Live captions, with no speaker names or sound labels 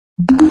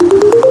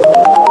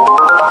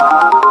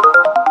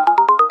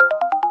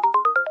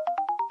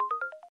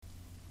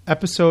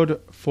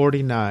Episode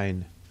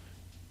 49,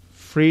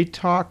 Free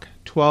Talk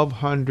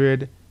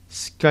 1200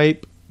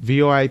 Skype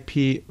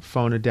VoIP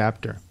phone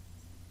adapter.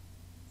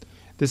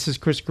 This is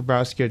Chris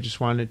Grabowski. I just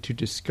wanted to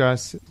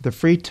discuss the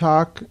Free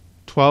Talk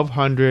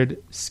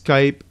 1200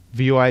 Skype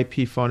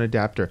VoIP phone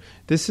adapter.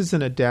 This is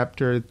an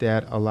adapter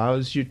that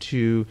allows you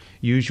to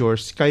use your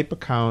Skype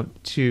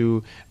account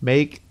to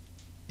make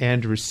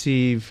and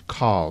receive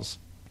calls.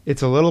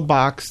 It's a little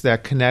box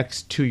that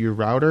connects to your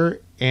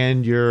router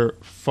and your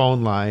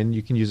phone line.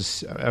 You can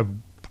use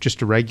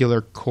just a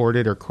regular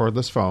corded or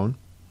cordless phone.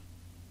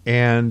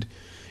 And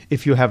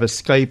if you have a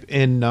Skype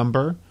in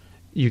number,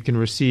 you can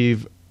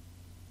receive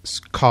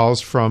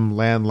calls from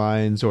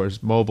landlines or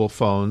mobile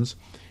phones.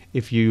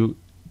 If you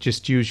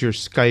just use your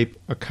Skype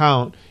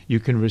account,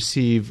 you can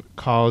receive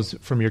calls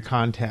from your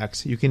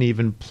contacts. You can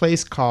even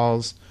place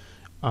calls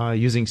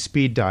using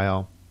speed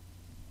dial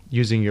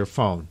using your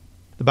phone.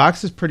 The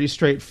box is pretty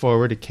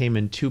straightforward. It came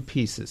in two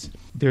pieces.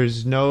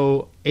 There's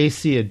no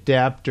AC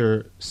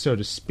adapter, so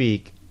to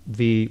speak.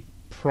 The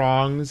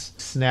prongs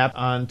snap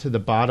onto the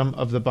bottom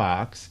of the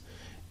box,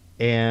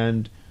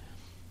 and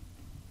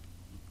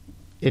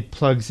it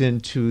plugs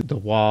into the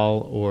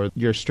wall or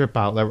your strip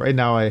outlet. Right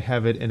now I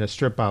have it in a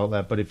strip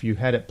outlet, but if you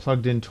had it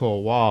plugged into a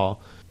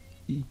wall,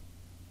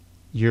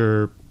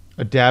 your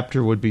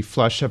adapter would be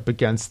flush up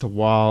against the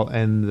wall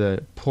and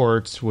the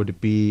ports would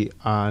be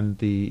on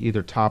the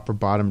either top or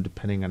bottom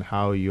depending on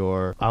how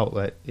your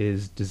outlet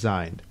is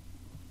designed.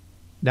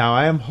 Now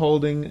I am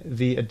holding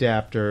the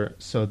adapter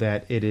so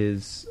that it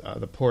is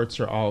the ports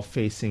are all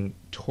facing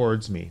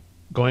towards me.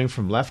 Going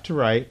from left to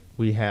right,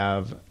 we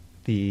have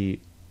the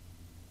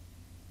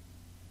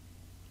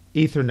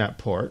Ethernet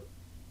port.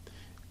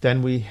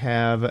 Then we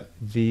have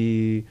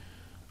the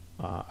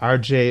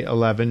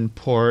RJ11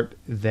 port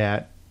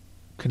that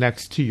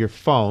connects to your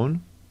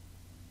phone,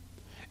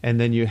 and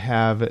then you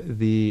have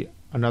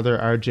another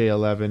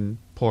RJ11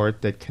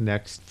 port that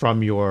connects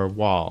from your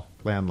wall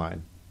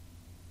landline.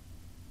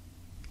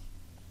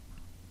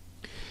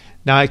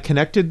 Now I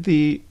connected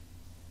the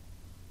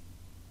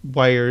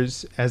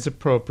wires as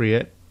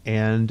appropriate,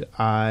 and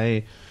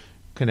I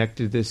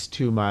connected this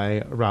to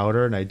my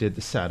router, and I did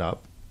the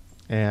setup.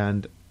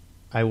 And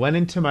I went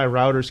into my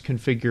router's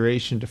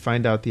configuration to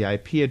find out the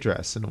IP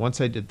address. And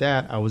once I did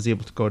that, I was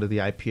able to go to the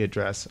IP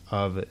address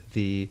of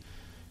the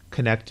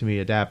Connect Me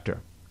adapter.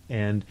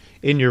 And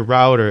in your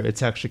router,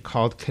 it's actually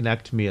called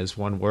Connect Me as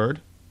one word.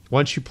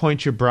 Once you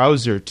point your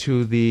browser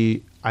to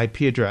the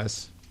IP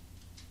address,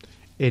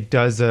 it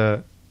does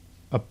a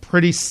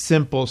pretty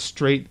simple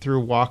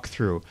straight-through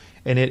walkthrough.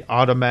 And it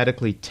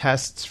automatically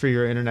tests for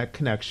your internet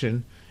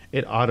connection.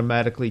 It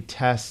automatically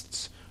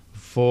tests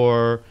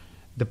for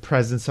the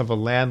presence of a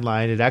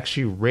landline. It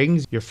actually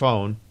rings your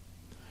phone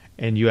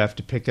and you have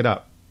to pick it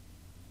up.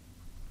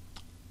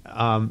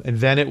 And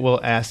then it will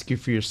ask you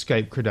for your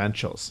Skype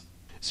credentials.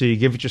 So you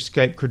give it your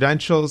Skype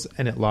credentials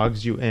and it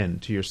logs you in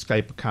to your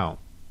Skype account.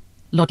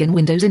 Login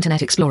Windows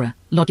Internet Explorer.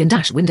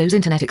 Login - Windows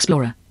Internet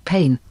Explorer.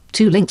 Pane.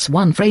 2 links,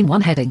 1 frame,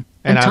 1 heading.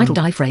 Entitled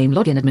iframe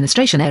login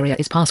administration area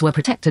is password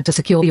protected to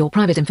secure your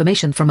private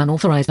information from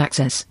unauthorized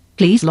access.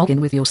 Please log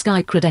in with your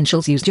Skype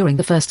credentials used during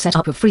the first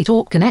setup of Free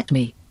Talk Connect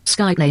Me.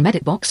 Skype name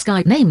edit box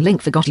Skype name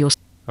link forgot your...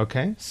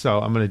 Okay, so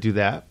I'm going to do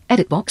that.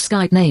 Edit box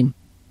Skype name.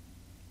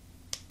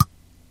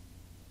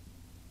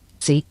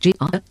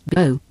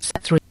 CGRO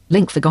set 3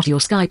 link forgot your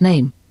Skype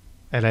name.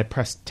 And I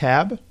press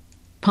tab.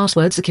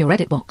 Password secure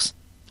edit box.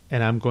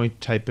 And I'm going to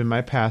type in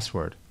my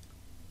password.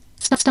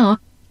 Star.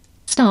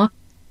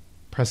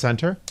 Press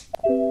enter.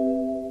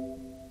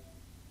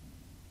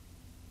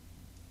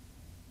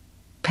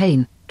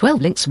 Pane.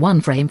 12 links,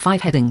 1 frame,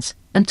 5 headings.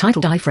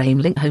 Entitled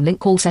iframe link home link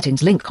call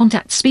settings link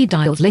contact speed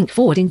dials link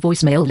forwarding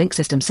voicemail link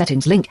system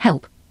settings link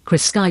help.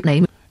 Chris Skype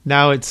name.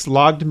 Now it's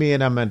logged me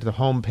and I'm at the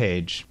home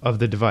page of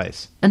the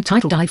device.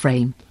 Entitled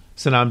iframe.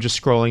 So now I'm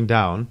just scrolling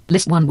down.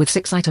 List 1 with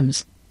 6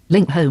 items.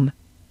 Link home.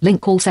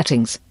 Link call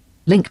settings.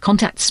 Link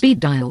contact speed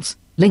dials.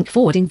 Link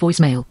forwarding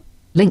voicemail.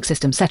 Link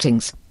system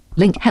settings.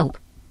 Link help.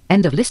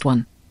 End of list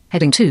 1.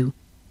 Heading 2.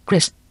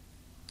 Chris.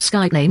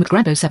 Skype name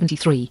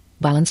Grabo73.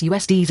 Balance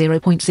USD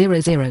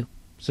 0.00.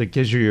 So it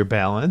gives you your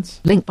balance.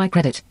 Link buy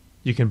credit.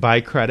 You can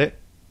buy credit.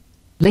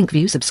 Link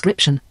view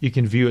subscription. You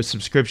can view a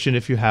subscription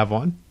if you have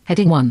one.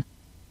 Heading 1.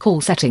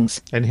 Call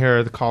settings. And here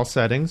are the call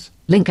settings.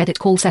 Link edit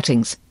call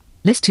settings.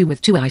 List 2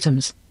 with 2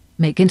 items.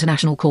 Make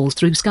international calls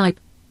through Skype.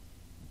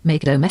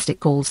 Make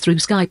domestic calls through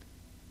Skype.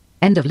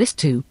 End of list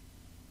 2.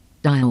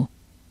 Dial.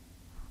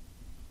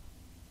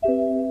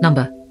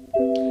 Number.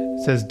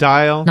 It says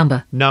dial.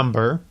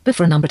 Number.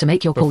 Before a number to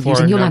make your call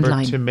using your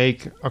landline. To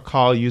make a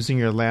call using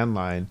your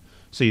landline.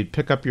 So you'd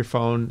pick up your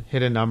phone,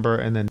 hit a number,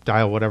 and then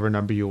dial whatever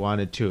number you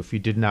wanted to if you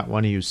did not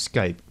want to use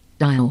Skype.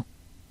 Dial.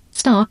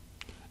 Star.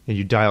 And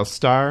you dial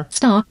star.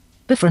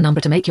 Before a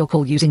number to make your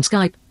call using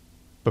Skype.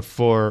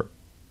 Before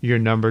your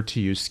number to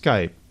use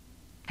Skype.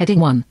 Heading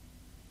 1.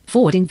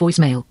 Forwarding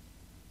voicemail.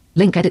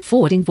 Link edit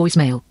forwarding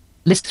voicemail.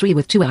 List 3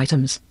 with 2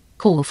 items.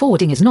 Call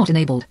forwarding is not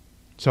enabled.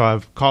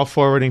 So call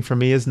forwarding for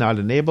me is not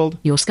enabled.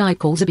 Your Skype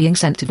calls are being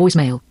sent to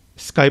voicemail.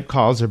 Skype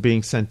calls are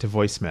being sent to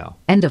voicemail.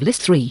 End of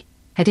list 3.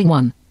 Heading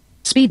 1.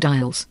 Speed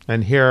dials.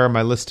 And here are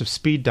my list of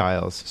speed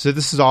dials. So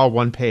this is all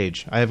one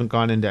page. I haven't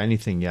gone into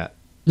anything yet.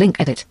 Link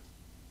edit.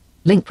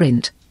 Link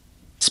print.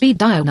 Speed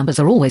dial numbers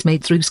are always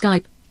made through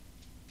Skype.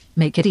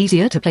 Make it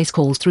easier to place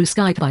calls through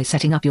Skype by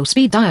setting up your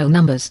speed dial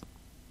numbers.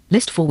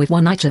 List 4 with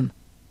one item.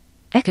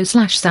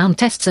 Echo/sound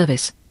test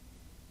service.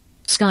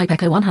 Skype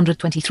Echo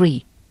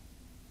 123.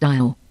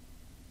 Dial.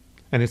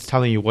 And it's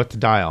telling you what to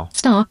dial.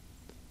 Star.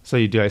 So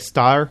you do a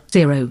star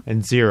 0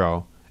 and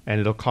 0, and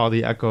it'll call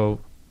the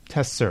Echo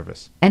test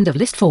service. End of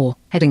list 4.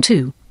 Heading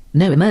 2.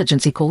 No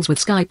emergency calls with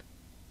Skype.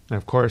 And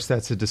of course,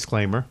 that's a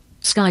disclaimer.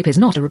 Skype is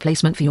not a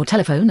replacement for your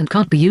telephone and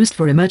can't be used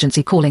for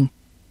emergency calling.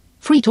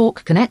 Free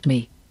Talk Connect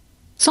Me.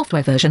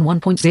 Software version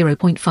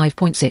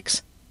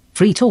 1.0.5.6.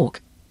 Free Talk.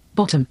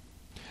 Bottom.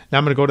 Now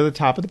I'm going to go to the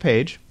top of the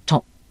page.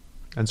 Top.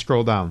 And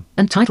scroll down.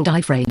 Untitled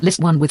iframe. List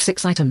 1 with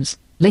 6 items.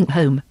 Link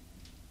home.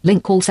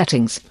 Link call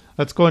settings.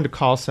 Let's go into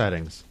call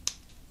settings.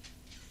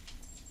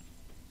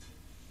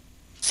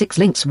 6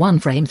 links, 1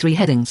 frame, 3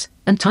 headings.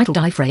 Untitled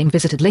iframe.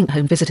 Visited link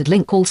home. Visited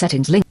link call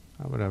settings. Link.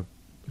 I'm going to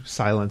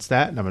silence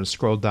that, and I'm going to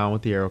scroll down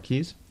with the arrow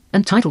keys.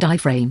 Untitled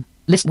iframe.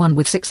 List 1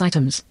 with 6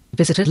 items.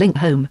 Visited link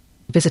home.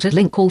 Visited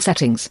link call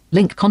settings.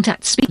 Link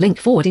contact speed. Link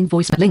forwarding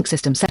voice. Link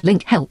system set.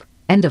 Link help.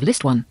 End of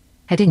list 1.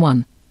 Heading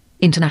 1.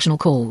 International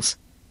calls.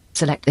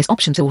 Select this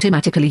option to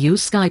automatically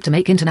use Skype to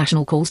make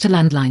international calls to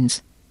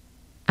landlines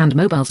and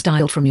mobiles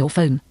dialed from your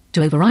phone.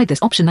 To override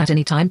this option at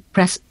any time,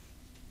 press.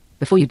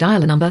 Before you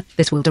dial a number,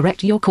 this will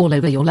direct your call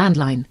over your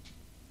landline.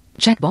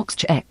 Checkbox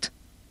checked.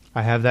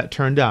 I have that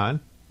turned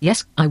on.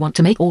 Yes, I want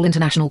to make all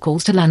international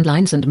calls to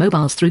landlines and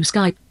mobiles through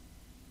Skype.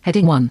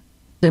 Heading 1.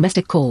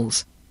 Domestic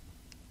calls.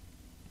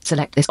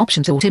 Select this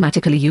option to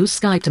automatically use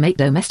Skype to make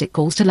domestic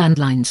calls to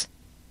landlines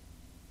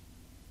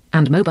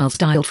and mobiles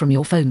dialed from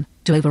your phone.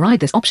 To override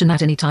this option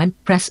at any time,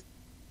 press.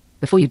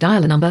 Before you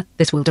dial a number,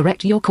 this will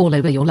direct your call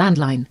over your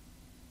landline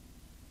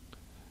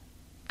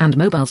and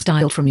mobiles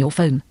dialed from your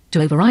phone. To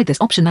override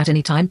this option at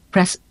any time,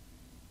 press.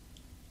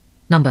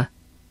 Number.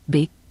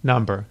 B.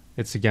 Number.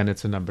 It's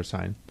a number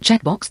sign.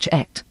 Checkbox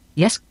checked.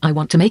 Yes, I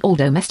want to make all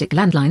domestic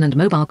landline and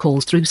mobile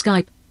calls through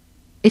Skype.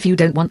 If you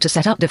don't want to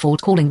set up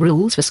default calling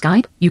rules for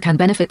Skype, you can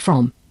benefit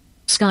from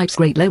Skype's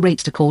great low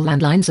rates to call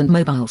landlines and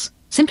mobiles.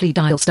 Simply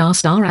dial *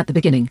 at the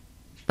beginning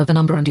of the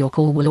number and your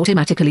call will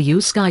automatically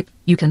use Skype.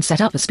 You can set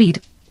up a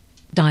speed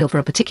dial for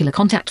a particular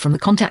contact from the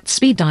contact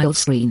speed dial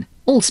screen.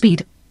 All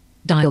speed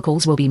dial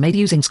calls will be made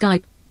using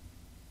Skype.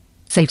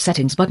 Save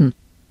settings button.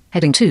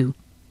 Heading 2.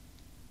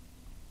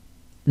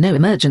 No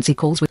emergency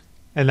calls with.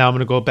 And now I'm going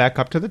to go back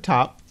up to the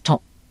top.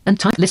 Top. And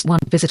type list 1.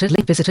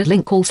 Visited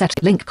link call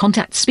set. Link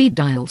contact speed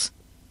dials.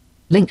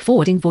 Link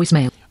forwarding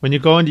voicemail. When you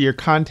go into your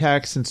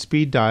contacts and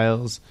speed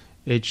dials,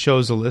 it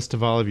shows a list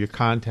of all of your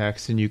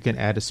contacts, and you can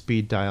add a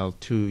speed dial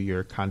to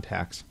your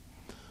contacts.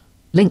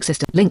 Link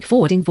system. Link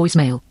forwarding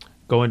voicemail.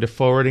 Go into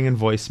forwarding and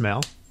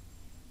voicemail.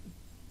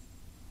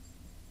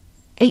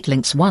 8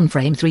 links, 1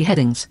 frame, 3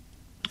 headings.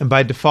 And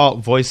by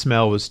default,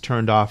 voicemail was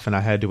turned off, and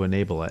I had to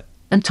enable it.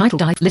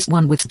 Untitled list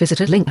 1 with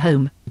visited link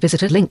home.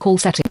 Visited link call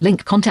setting.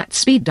 Link contact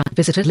speed dial.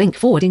 Visited link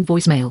forwarding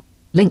voicemail.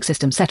 Link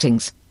system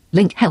settings.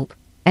 Link help.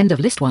 End of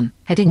list 1.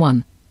 Heading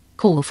 1.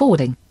 Call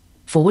forwarding.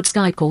 Forward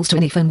Skype calls to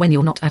any phone when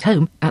you're not at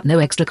home, at no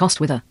extra cost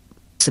with a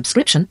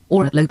subscription,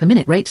 or at low per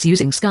minute rates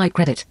using Skype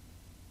credit.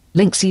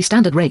 Link see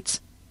standard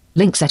rates.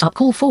 Link set up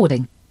call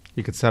forwarding.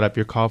 You can set up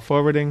your call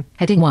forwarding.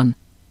 Heading 1.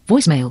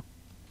 Voicemail.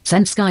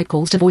 Send Skype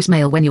calls to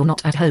voicemail when you're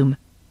not at home.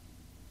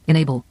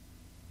 Enable.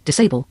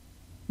 Disable.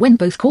 When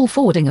both call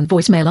forwarding and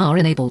voicemail are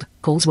enabled,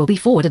 calls will be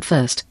forwarded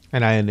first.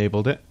 And I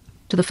enabled it.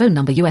 To the phone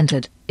number you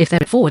entered, if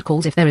there are forward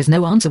calls if there is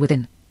no answer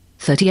within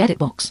 30 edit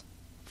box.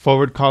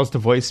 Forward calls to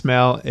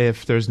voicemail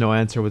if there's no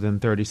answer within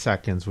 30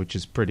 seconds, which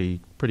is pretty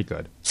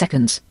good.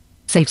 Seconds.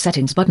 Save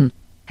settings button.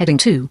 Heading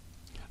 2.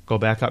 Go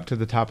back up to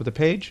the top of the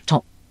page.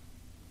 Top.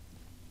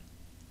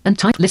 And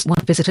type list 1.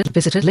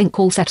 Visited link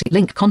call setting.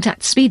 Link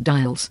contact speed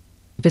dials.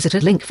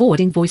 Visited link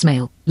forwarding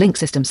voicemail. Link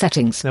system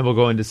settings. Then we'll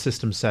go into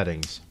system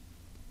settings.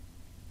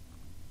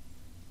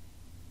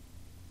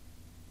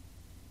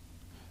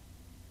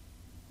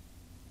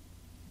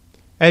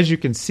 As you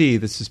can see,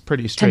 this is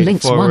pretty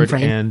straightforward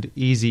and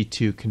easy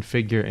to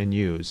configure and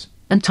use.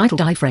 Untitled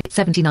iframe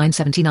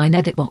 7979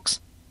 edit box.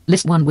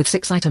 List 1 with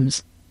 6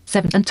 items.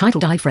 7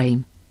 Untitled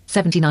iframe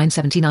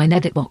 7979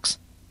 edit box.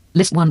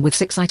 List 1 with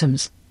 6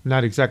 items. I'm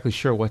not exactly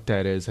sure what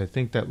that is. I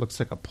think that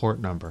looks like a port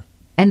number.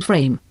 End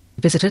frame.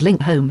 Visited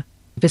link home.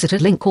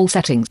 Visited link call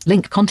settings.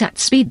 Link contact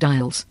speed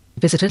dials.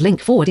 Visited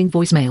link forwarding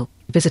voicemail.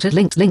 Visited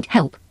link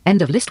help.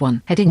 End of list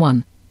 1. Heading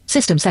 1.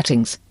 System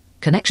settings.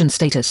 Connection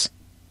status.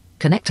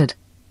 Connected.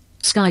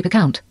 Skype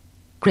account.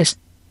 Chris.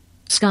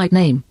 Skype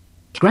name.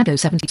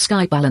 Grado70.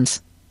 Skype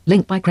balance.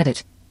 Link by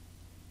credit.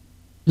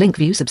 Link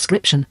view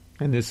subscription.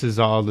 And this is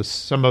all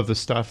some of the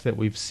stuff that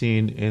we've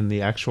seen in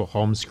the actual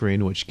home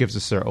screen, which gives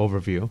us our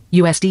overview.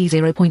 USD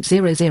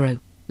 0.00.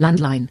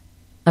 Landline.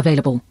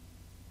 Available.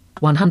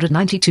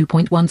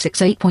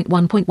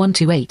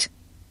 192.168.1.128.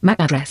 MAC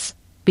address,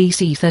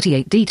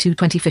 BC38D2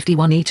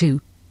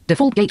 2051E2.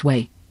 Default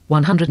gateway,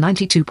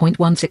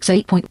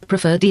 192.168.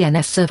 Preferred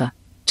DNS server,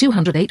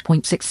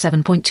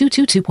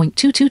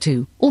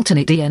 208.67.222.222.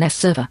 Alternate DNS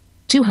server,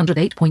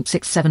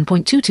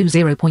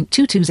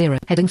 208.67.220.220.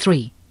 Heading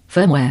 3.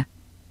 Firmware.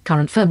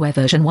 Current firmware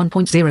version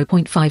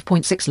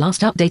 1.0.5.6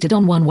 last updated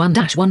on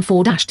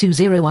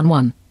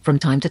 11-14-2011. From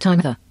time to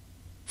time the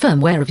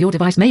firmware of your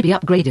device may be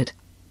upgraded.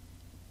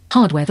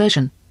 Hardware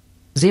version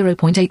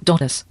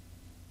 0.8.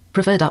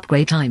 Preferred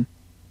upgrade time.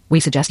 We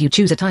suggest you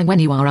choose a time when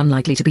you are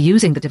unlikely to be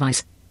using the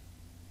device.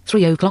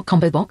 3 o'clock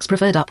combo box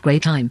preferred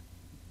upgrade time.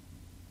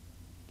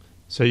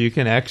 So you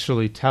can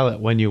actually tell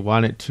it when you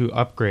want it to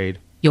upgrade.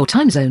 Your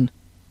time zone.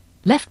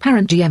 Left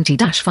parent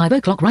GMT-5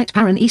 o'clock, right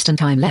parent Eastern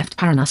Time, left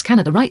parent US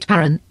Canada, right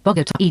parent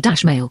Bogota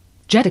E-mail.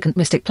 Jedicant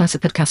Mystic Plus at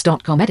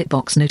podcast.com. Edit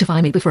box,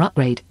 notify me before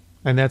upgrade.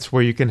 And that's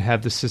where you can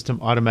have the system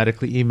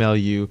automatically email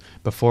you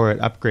before it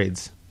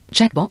upgrades.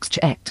 Checkbox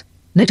checked.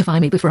 Notify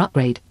me before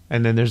upgrade.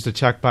 And then there's the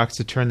checkbox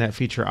to turn that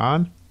feature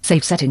on.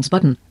 Save settings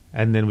button.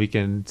 And then we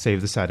can save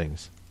the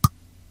settings.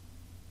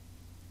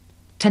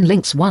 10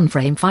 links, 1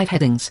 frame, 5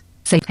 headings.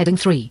 Save heading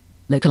 3.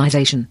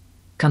 Localization.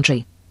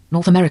 Country.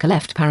 North America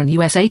left parent,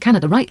 USA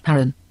Canada right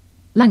parent.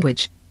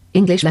 Language.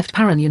 English left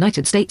parent,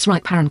 United States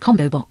right parent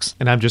combo box.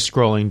 And I'm just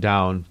scrolling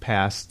down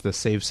past the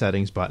save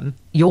settings button.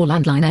 Your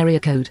landline area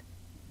code.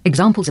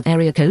 Examples of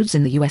area codes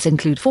in the US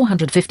include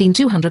 415,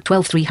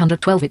 212,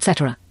 312,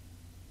 etc.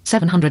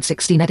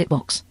 716. Edit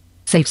box.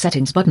 Save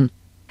settings button.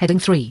 Heading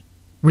 3.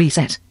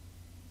 Reset.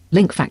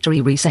 Link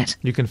factory reset.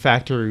 You can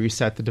factory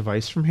reset the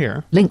device from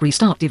here. Link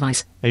restart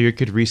device. And you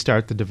could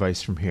restart the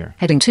device from here.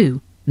 Heading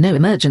 2. No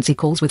emergency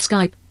calls with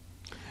Skype.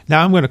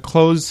 Now I'm going to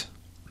close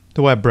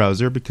the web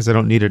browser because I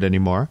don't need it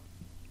anymore.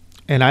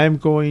 And I am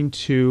going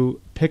to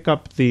pick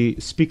up the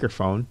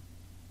speakerphone.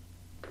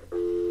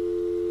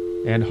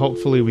 And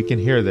hopefully we can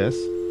hear this.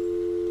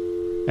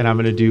 And I'm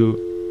going to do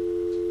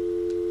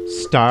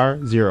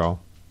 *0.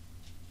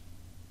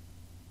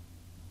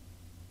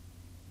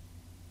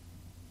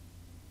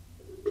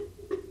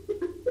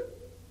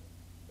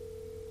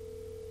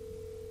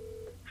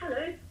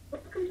 Hello,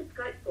 welcome to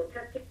Skype for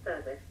testing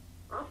service.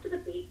 After the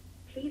beep,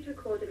 please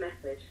record a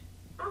message.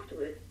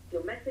 Afterwards,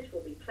 your message will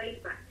be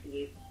played back to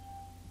you.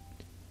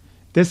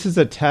 This is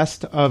a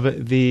test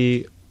of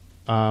the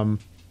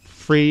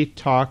Free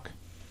Talk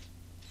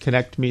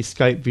Connect Me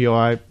Skype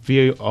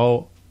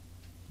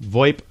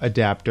VoIP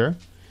adapter.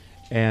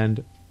 And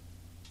this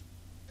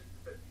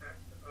is a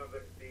test of the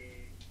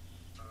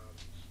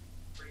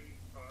Free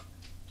Talk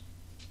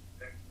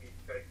Connect Me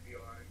Skype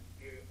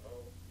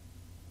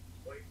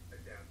VoIP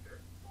adapter.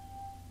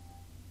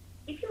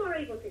 If you are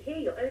able to hear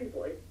your own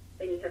voice,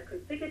 then you have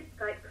configured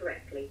Skype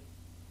correctly.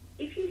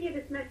 If you hear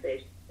this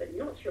message, but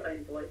not your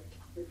own voice,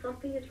 then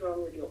something is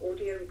wrong with your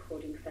audio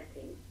recording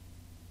settings.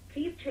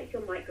 Please check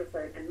your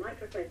microphone and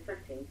microphone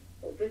settings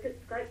or visit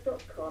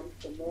Skype.com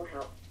for more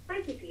help.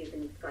 Thank you for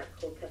using the Skype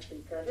call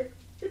testing service.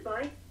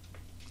 Goodbye.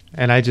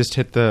 And I just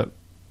hit the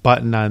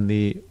button on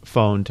the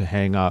phone to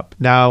hang up.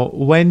 Now,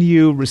 when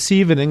you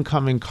receive an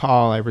incoming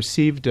call, I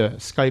received a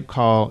Skype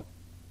call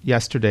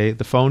yesterday.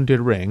 The phone did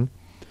ring,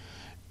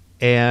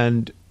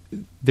 and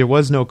there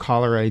was no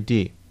caller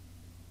ID.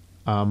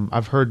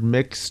 I've heard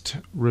mixed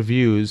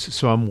reviews,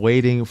 so I'm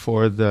waiting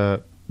for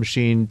the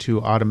machine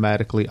to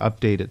automatically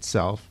update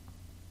itself,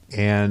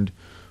 and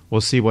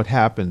we'll see what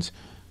happens.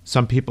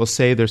 Some people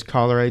say there's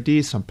caller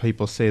ID, some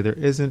people say there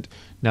isn't.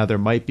 Now, there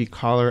might be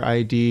caller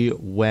ID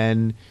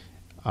when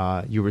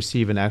you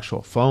receive an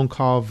actual phone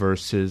call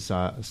versus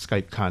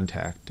Skype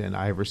contact, and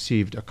I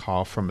received a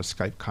call from a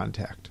Skype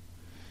contact,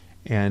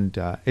 and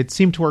it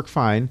seemed to work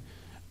fine.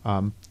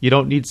 You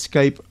don't need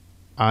Skype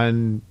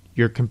on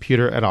your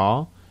computer at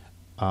all.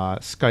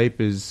 Skype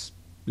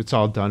it's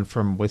all done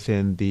from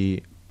within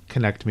the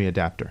Connect Me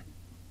adapter.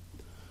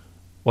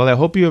 Well, I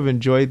hope you have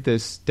enjoyed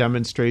this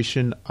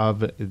demonstration of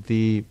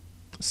the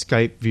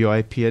Skype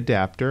VoIP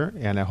adapter,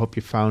 and I hope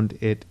you found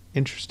it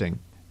interesting.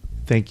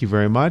 Thank you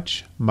very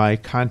much. My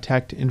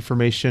contact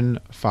information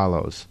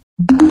follows.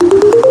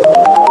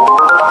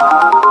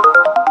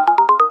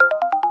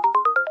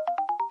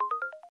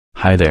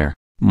 Hi there.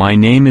 My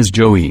name is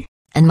Joey.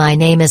 And my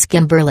name is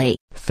Kimberly.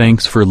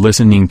 Thanks for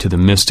listening to the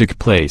Mystic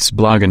Place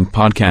blog and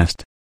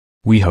podcast.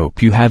 We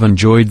hope you have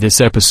enjoyed this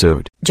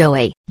episode.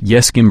 Joey.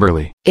 Yes,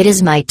 Kimberly. It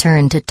is my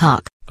turn to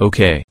talk.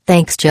 Okay.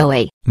 Thanks,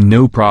 Joey.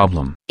 No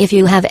problem. If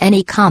you have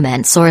any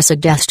comments or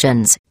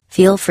suggestions,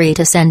 feel free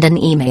to send an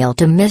email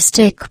to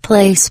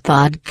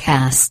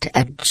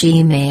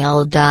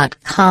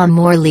mysticplacepodcast@gmail.com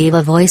or leave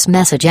a voice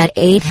message at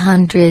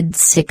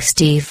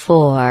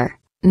 864.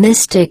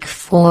 Mystic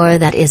 4,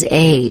 that is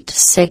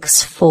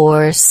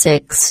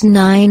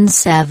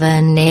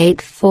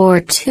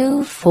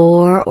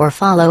 86469784424, or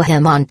follow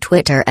him on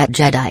Twitter at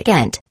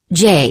Jedikent,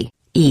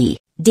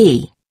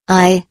 JEDIKENT.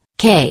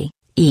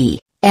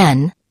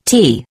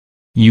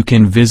 You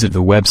can visit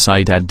the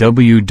website at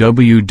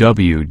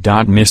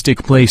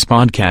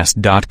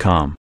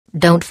www.mysticplacepodcast.com.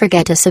 Don't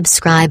forget to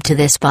subscribe to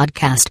this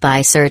podcast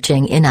by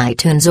searching in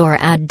iTunes or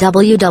at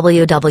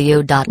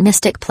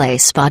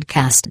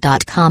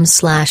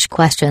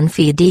www.mysticplacepodcast.com/question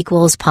feed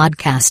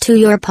 =podcast to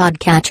your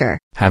podcatcher.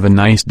 Have a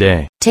nice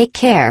day. Take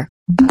care.